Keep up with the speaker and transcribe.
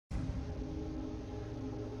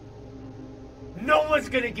No one's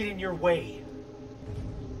gonna get in your way.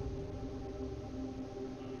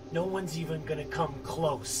 No one's even gonna come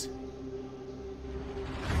close.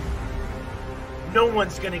 No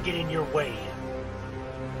one's gonna get in your way.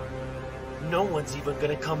 No one's even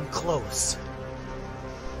gonna come close.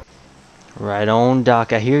 Right on,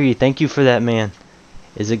 Doc. I hear you. Thank you for that, man.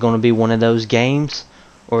 Is it going to be one of those games?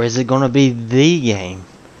 Or is it going to be the game?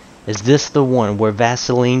 Is this the one? We're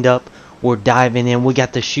Vaselined up. We're diving in. We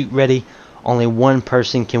got the shoot ready. Only one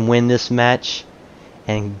person can win this match.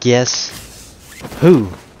 And guess who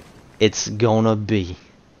it's going to be?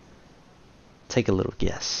 Take a little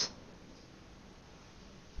guess.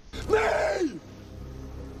 Me!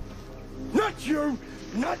 Not you!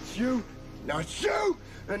 Not you! Not you!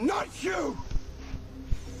 And not you!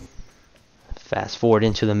 Fast forward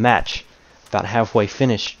into the match. About halfway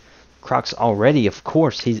finished. Croc's already, of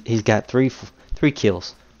course, he's got three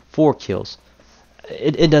kills, 4 kills.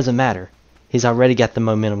 It doesn't matter. He's already got the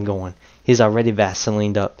momentum going. He's already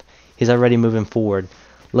Vaselined up. He's already moving forward,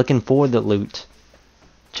 looking for the loot,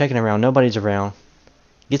 checking around. Nobody's around.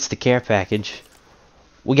 Gets the care package.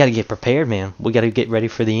 We got to get prepared, man. We got to get ready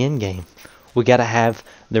for the end game. We got to have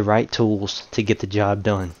the right tools to get the job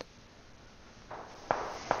done.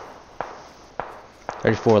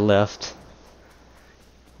 34 left.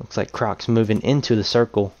 Looks like Croc's moving into the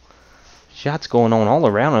circle. Shots going on all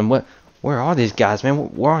around him. Where are these guys, man?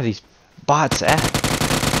 Where are these bots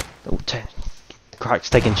at? Oh, Croc's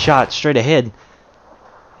taking shots straight ahead.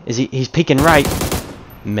 He's peeking right.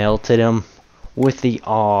 Melted him with the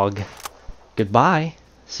AUG. Goodbye.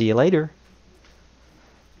 See you later.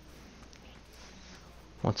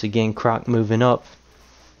 Once again, Croc moving up.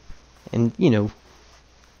 And, you know,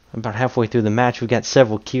 about halfway through the match, we got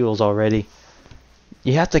several kills already.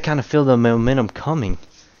 You have to kind of feel the momentum coming.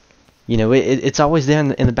 You know, it's always there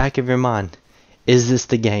in the back of your mind. Is this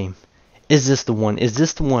the game? Is this the one? Is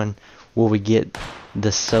this the one where we get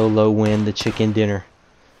the solo win, the chicken dinner?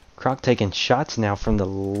 Croc taking shots now from the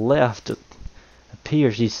left. It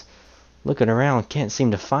appears he's looking around, can't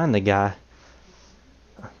seem to find the guy.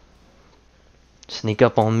 Sneak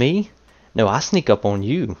up on me? No, I sneak up on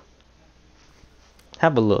you.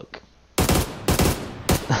 Have a look.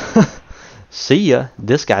 See ya.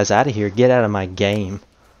 This guy's out of here. Get out of my game.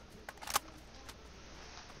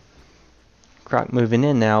 Croc moving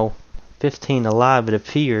in now. 15 alive, it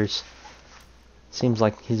appears. Seems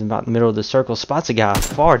like he's about the middle of the circle. Spots a guy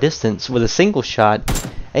far distance with a single shot.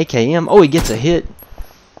 AKM. Oh, he gets a hit.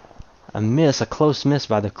 A miss, a close miss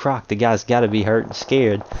by the Croc. The guy's got to be hurt and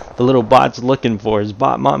scared. The little bot's looking for his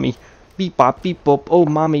bot. Mommy. Beep bop, beep bop. Oh,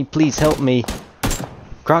 mommy, please help me.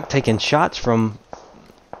 Croc taking shots from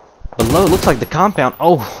below. Looks like the compound.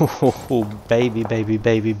 Oh, baby, baby,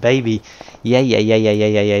 baby, baby.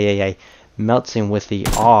 Yeah. Melts him with the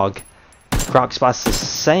AUG. Croc spots the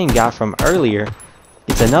same guy from earlier.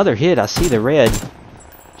 It's another hit. I see the red.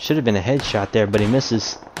 Should have been a headshot there, but he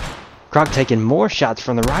misses. Croc taking more shots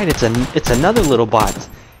from the right. It's another little bot.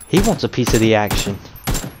 He wants a piece of the action.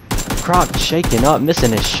 Croc shaking up,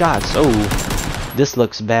 missing his shots. Oh, this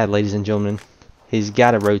looks bad, ladies and gentlemen. He's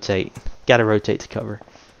got to rotate. Got to rotate to cover.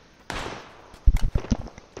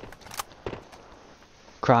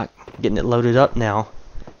 Croc getting it loaded up now.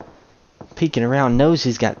 Peeking around, knows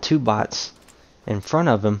he's got 2 bots in front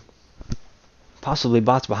of him. Possibly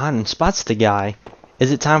bots behind him. Spots the guy.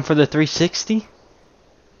 Is it time for the 360?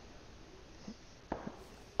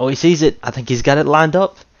 Oh, he sees it. I think he's got it lined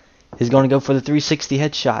up. He's going to go for the 360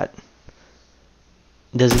 headshot.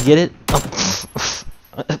 Does he get it? Oh,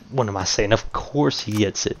 what am I saying? Of course he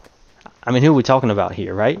gets it. I mean, who are we talking about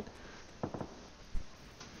here, right?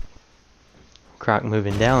 Croc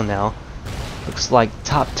moving down now. Looks like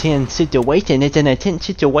top 10 situation. It's an intense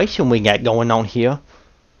situation we got going on here.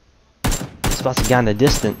 Spots a guy in the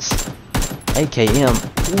distance. AKM.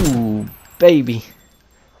 Ooh, baby.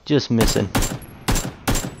 Just missing.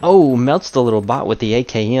 Oh, melts the little bot with the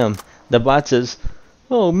AKM. The bot says,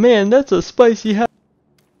 oh man, that's a spicy house.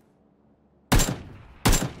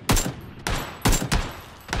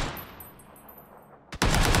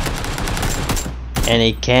 And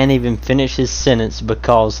he can't even finish his sentence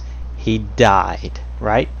because he died,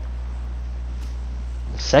 right?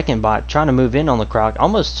 Second bot trying to move in on the Croc,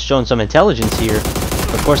 almost showing some intelligence here.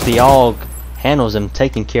 Of course, the AUG handles him,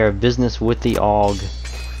 taking care of business with the AUG.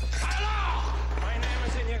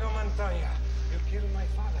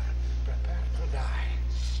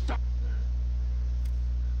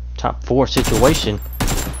 Top 4 situation.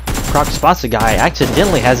 Croc spots a guy,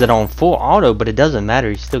 accidentally has it on full auto, but it doesn't matter,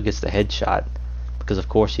 he still gets the headshot. Because of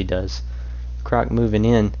course he does. Croc moving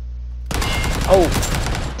in.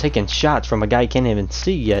 Oh! Taking shots from a guy he can't even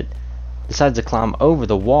see yet. decides to climb over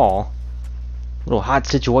the wall. Little hot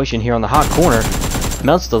situation here on the hot corner.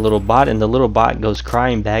 Melts the little bot, and the little bot goes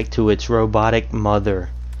crying back to its robotic mother.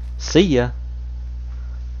 See ya.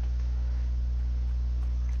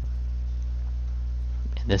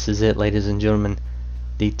 And this is it, ladies and gentlemen.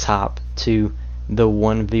 The top 2, the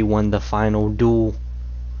 1v1, the final duel,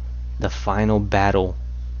 the final battle.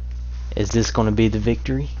 Is this going to be the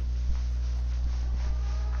victory?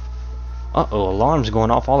 Uh-oh, alarms going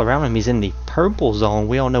off all around him. He's in the purple zone.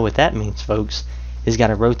 We all know what that means, folks. He's got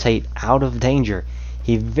to rotate out of danger.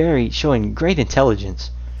 He's showing great intelligence.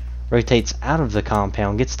 Rotates out of the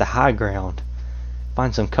compound, gets to high ground.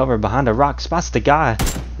 Finds some cover behind a rock, spots the guy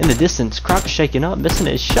in the distance. Croc's shaking up, missing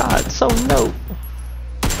his shot. So no.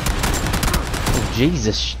 Oh,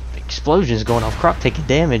 Jesus. Explosions going off. Croc taking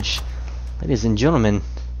damage. Ladies and gentlemen,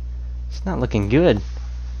 it's not looking good.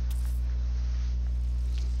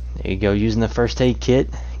 There you go, using the first aid kit,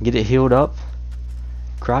 get it healed up.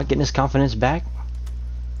 Croc getting his confidence back.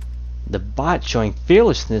 The bot showing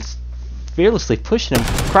fearlessness, fearlessly pushing him.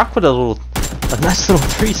 Croc with a nice little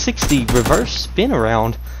 360 reverse spin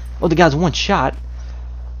around. Oh, the guy's one shot.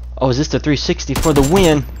 Oh, is this the 360 for the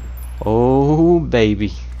win? Oh,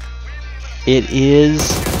 baby. It is.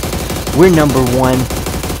 We're number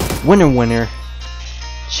 1. Winner, winner.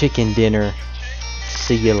 Chicken dinner.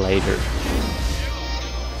 See you later.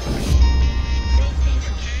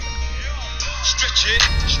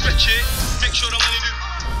 Stretch it, make sure the money do.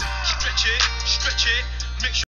 Stretch it, make sure.